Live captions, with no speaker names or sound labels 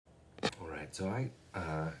right,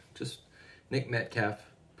 so Nick Metcalf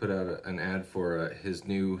put out an ad for his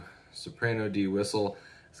new Soprano D whistle.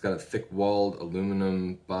 It's got a thick-walled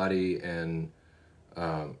aluminum body and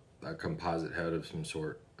a composite head of some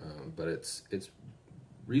sort, but it's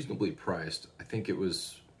reasonably priced. I think it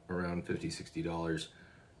was around $50–60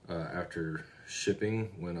 after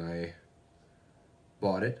shipping when I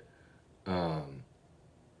bought it.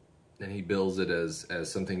 And he bills it as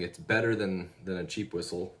something it's better than a cheap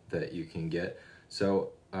whistle that you can get.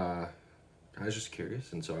 So I was just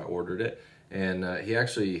curious, and so I ordered it. And he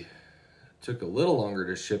actually took a little longer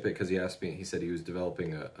to ship it because he asked me. He said he was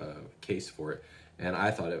developing a case for it, and I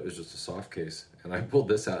thought it was just a soft case. And I pulled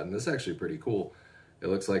this out, and this is actually pretty cool. It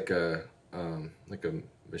looks like a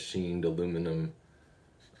machined aluminum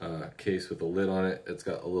case with a lid on it. It's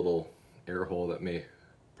got a little air hole that may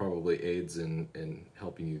probably aids in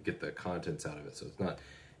helping you get the contents out of it. So it's not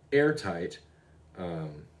airtight,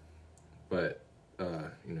 but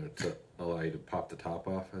you know, to allow you to pop the top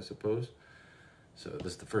off, I suppose. So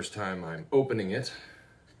this is the first time I'm opening it,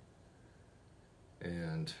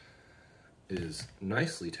 and it is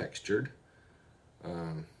nicely textured.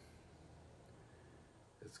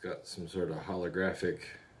 It's got some sort of holographic,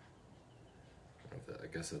 I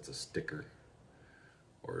guess that's a sticker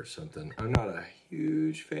or something. I'm not a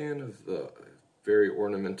huge fan of the very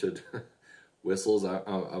ornamented whistles. I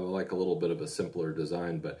like a little bit of a simpler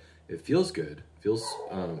design, but it feels good. Feels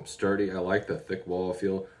sturdy. I like the thick wall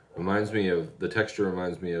feel. Reminds me of, the texture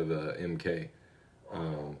reminds me of a MK.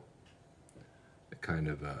 A kind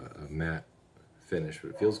of a matte finish,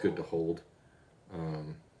 but it feels good to hold.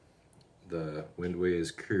 The windway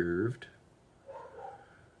is curved.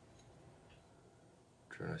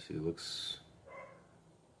 Trying to see, looks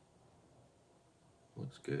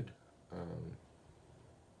good.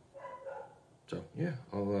 So yeah,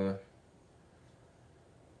 I'll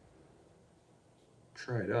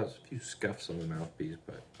try it out. There's a few scuffs on the mouthpiece,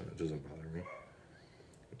 but it doesn't bother me.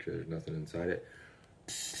 Make sure there's nothing inside it.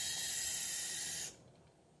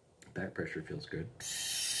 Back pressure feels good.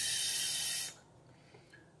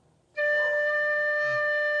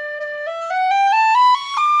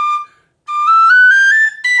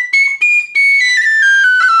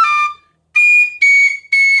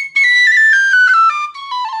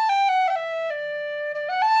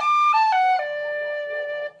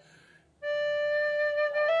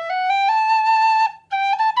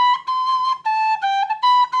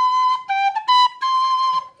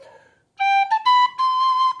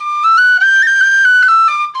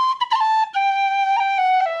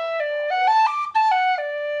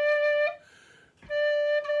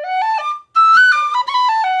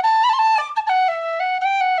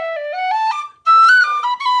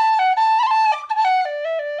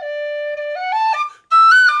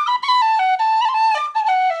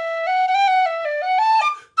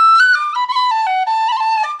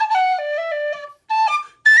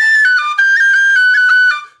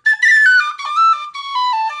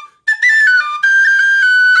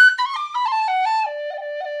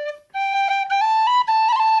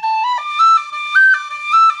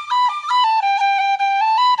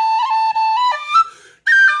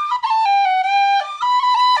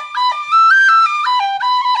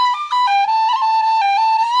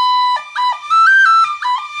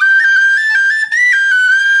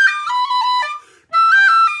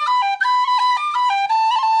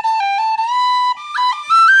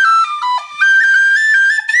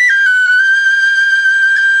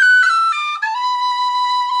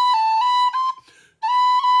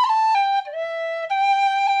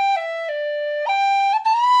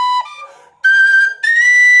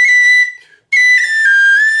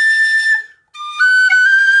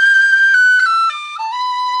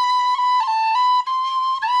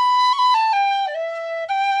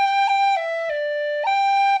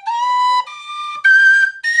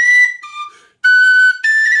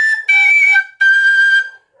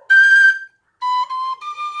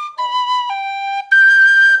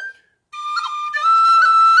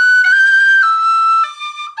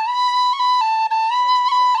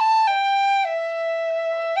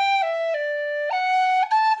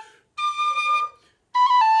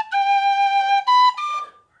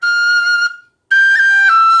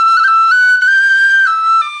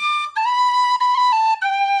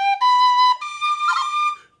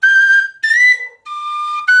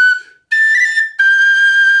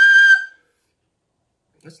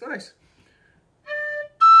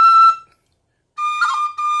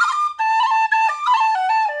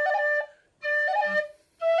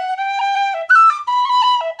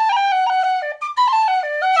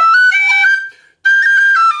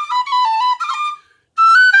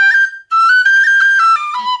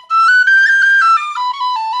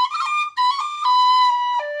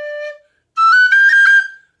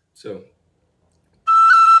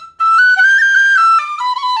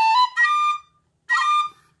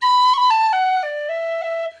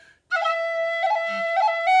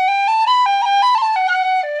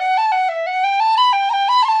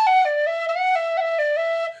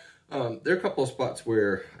 there are a couple of spots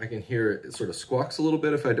where I can hear it sort of squawks a little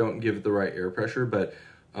bit if I don't give it the right air pressure, but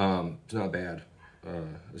it's not bad.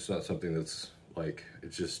 It's not something that's like,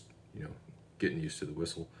 it's just, you know, getting used to the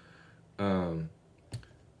whistle. But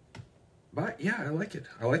yeah, I like it.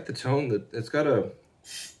 I like the tone. That it's got a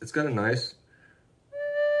nice.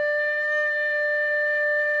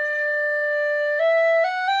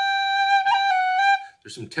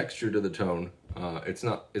 There's some texture to the tone. It's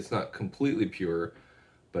not completely pure,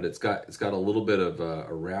 but it's got a little bit of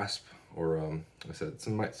a rasp, or like I said,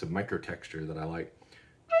 some micro texture that I like.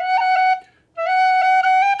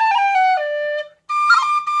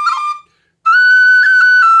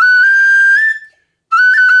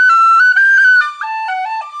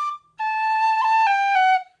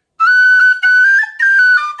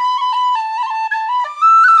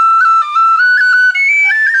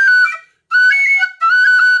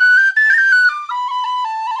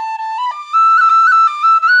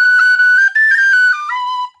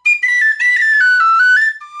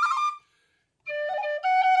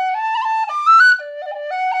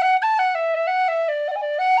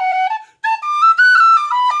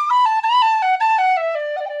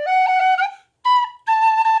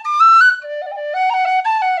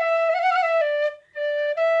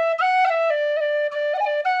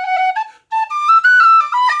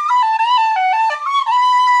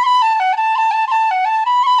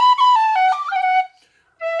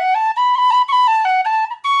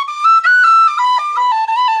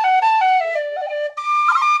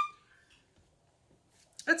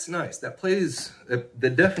 That's nice. That plays,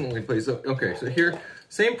 that definitely plays. Okay, so here,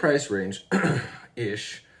 same price range,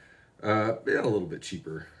 ish, yeah, a little bit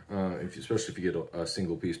cheaper, especially if you get a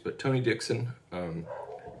single piece. But Tony Dixon,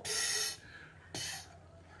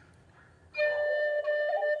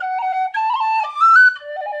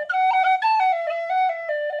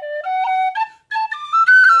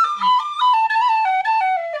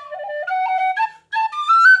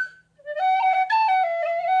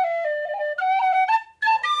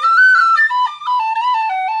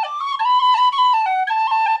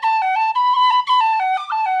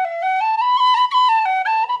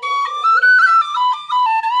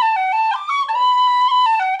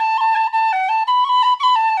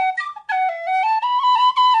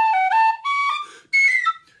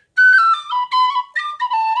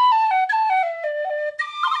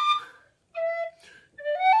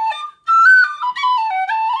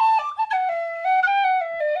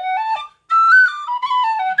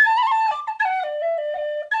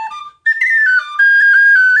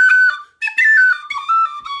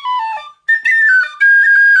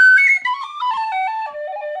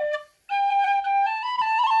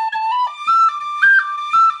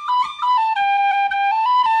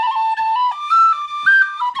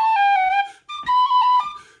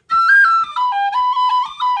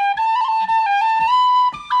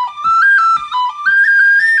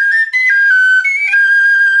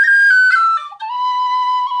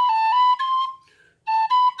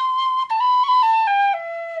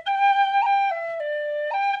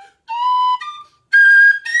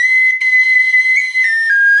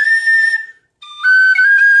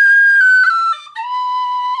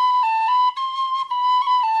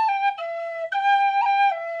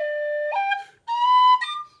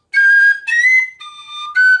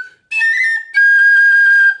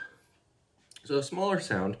 so a smaller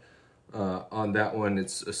sound. On that one,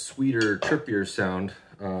 it's a sweeter, trippier sound.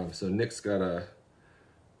 So Nick's got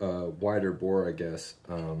a wider bore, I guess,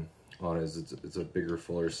 on it. It's a bigger,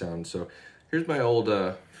 fuller sound. So here's my old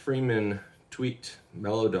Freeman tweaked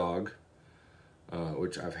Mellow Dog,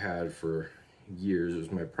 which I've had for years. It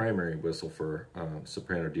was my primary whistle for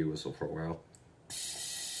soprano D whistle for a while.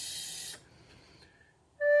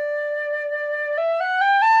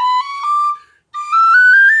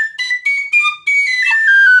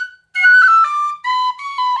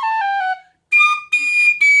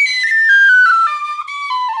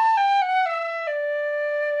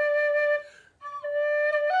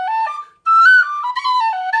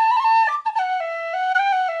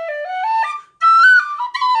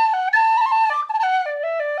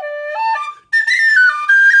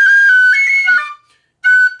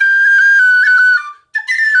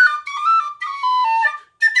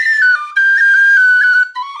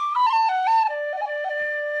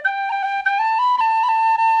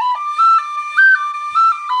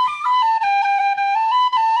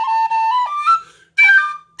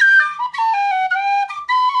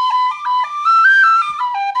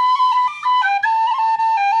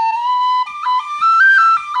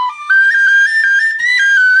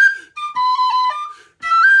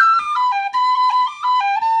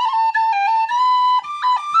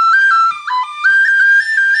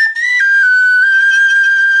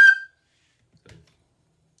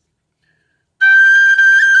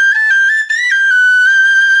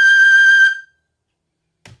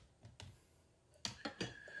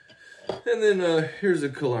 And then here's a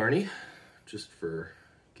Killarney, just for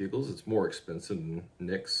giggles. It's more expensive than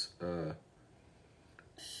Nick's.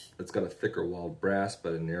 It's got a thicker walled brass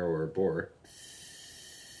but a narrower bore.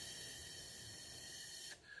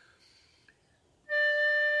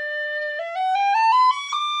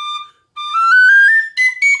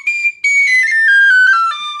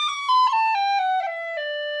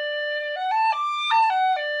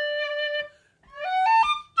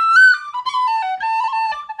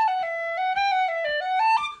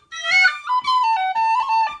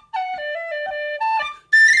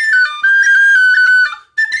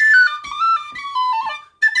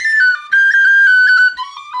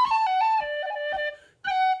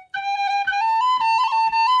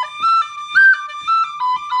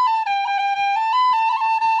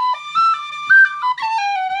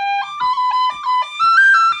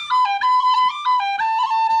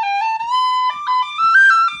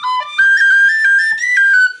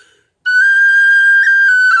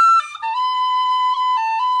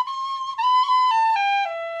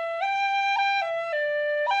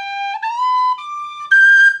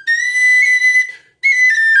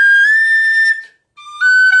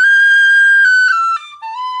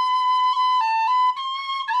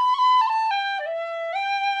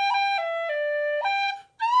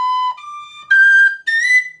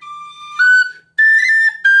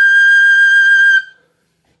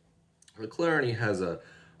 The Killarney has a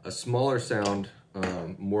smaller sound,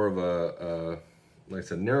 more of a like I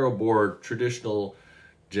said, narrow bore, traditional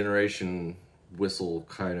generation whistle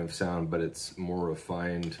kind of sound, but it's more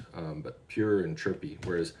refined, but pure and trippy.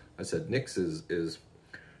 Whereas I said Nick's is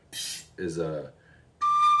a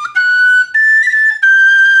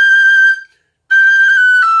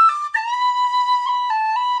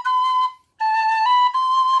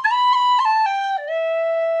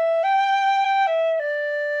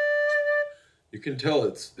you can tell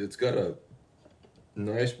it's got a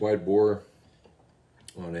nice wide bore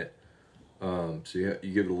on it, so you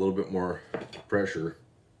give it a little bit more pressure.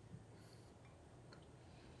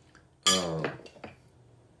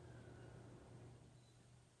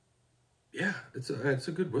 Yeah, it's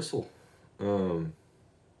a good whistle.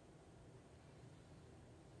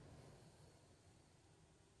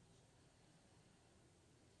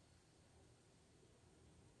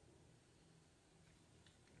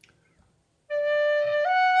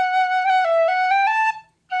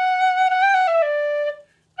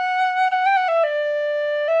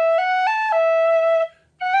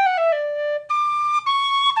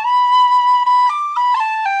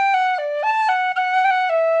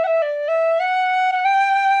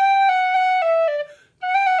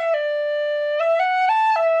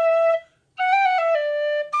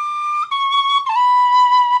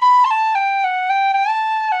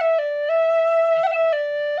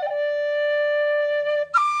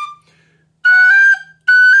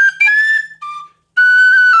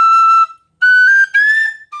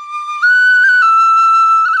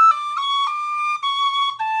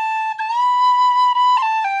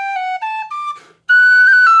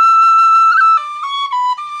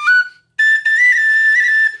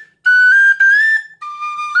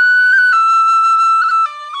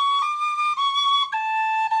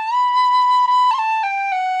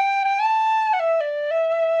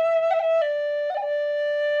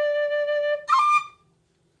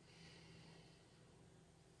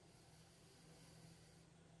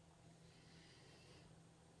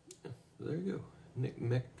 There you go. Nick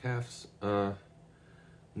Metcalf's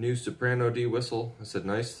new Soprano D whistle. I said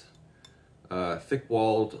nice,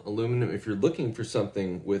 thick-walled aluminum. If you're looking for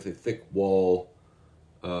something with a thick wall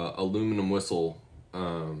aluminum whistle,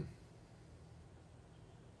 trying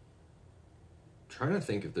to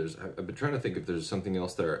think if there's. I've been trying to think if there's something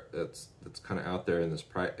else there that's kind of out there in this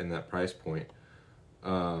that price point.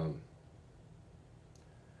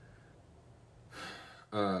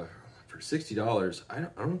 For $60, I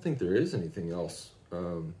don't think there is anything else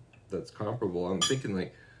that's comparable. I'm thinking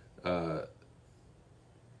like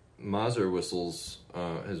Mazur Whistles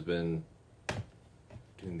has been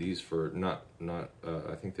doing these for not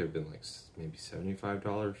I think they've been like maybe $75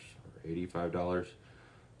 or $85,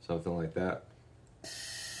 something like that.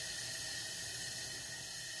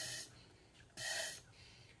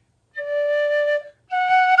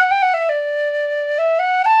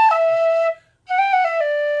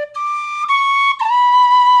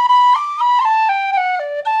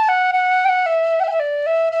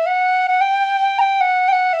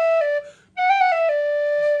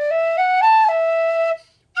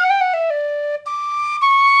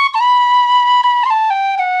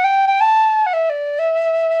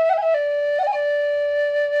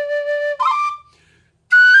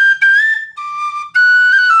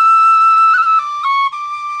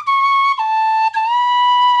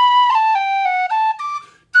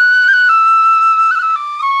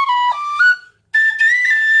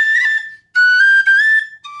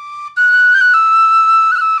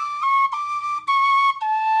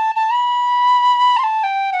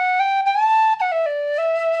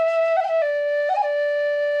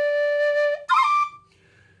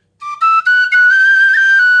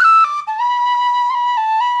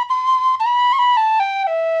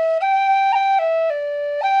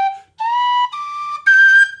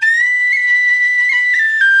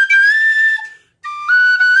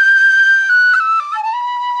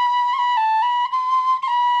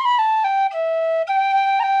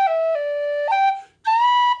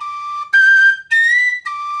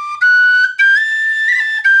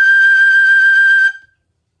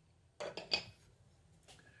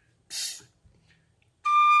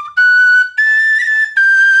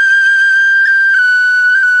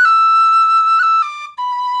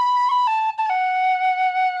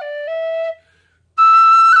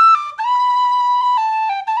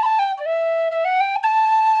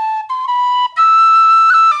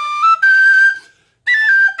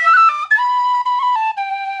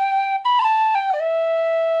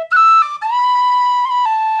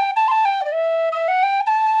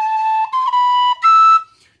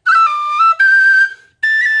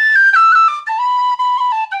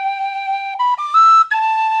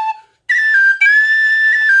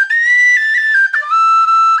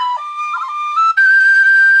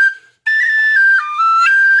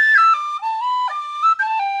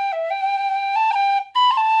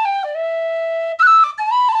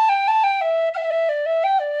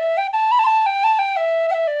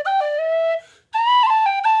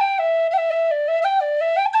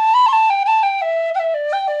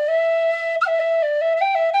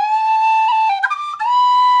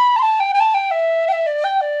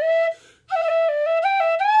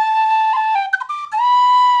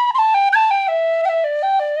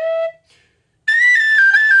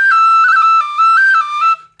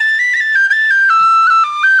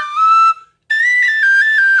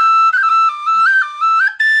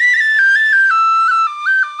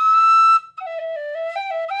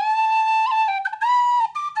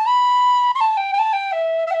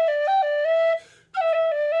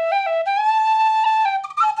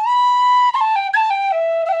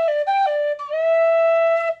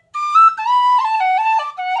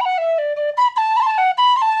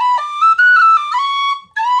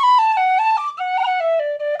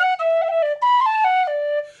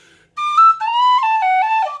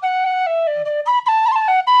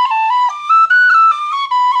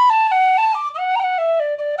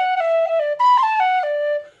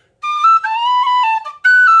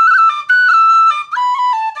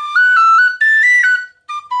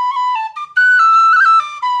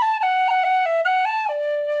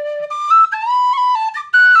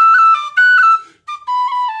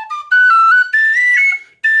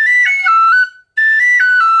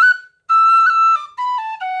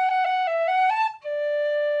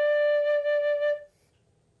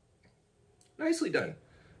 nicely done.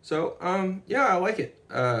 So, yeah, I like it.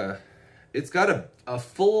 It's got a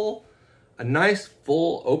nice,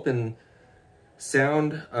 full, open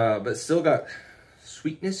sound, but still got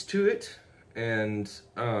sweetness to it, and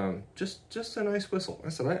just a nice whistle. I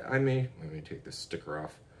said I may take this sticker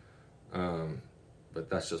off, but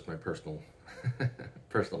that's just my personal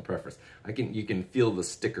preference. You can feel the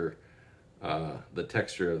sticker, the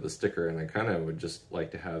texture of the sticker, and I kind of would just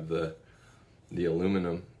like to have the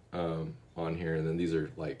aluminum on here, and then these are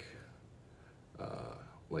like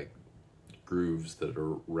grooves that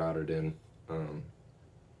are routed in,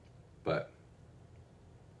 but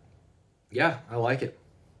yeah, I like it.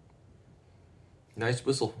 Nice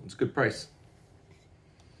whistle. It's a good price.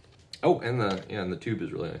 Oh, and the tube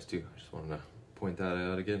is really nice too. I just wanted to point that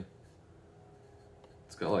out again.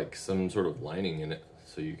 It's got like some sort of lining in it,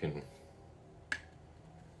 so you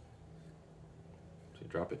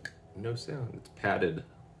drop it, no sound. It's padded,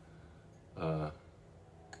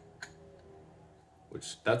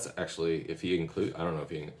 which that's actually, if he include, I don't know if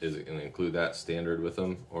he is going to include that standard with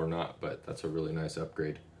them or not, but that's a really nice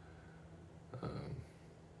upgrade.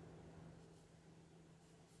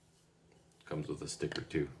 Comes with a sticker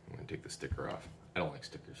too. I'm going to take the sticker off. I don't like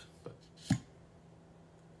stickers, but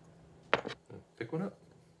pick one up.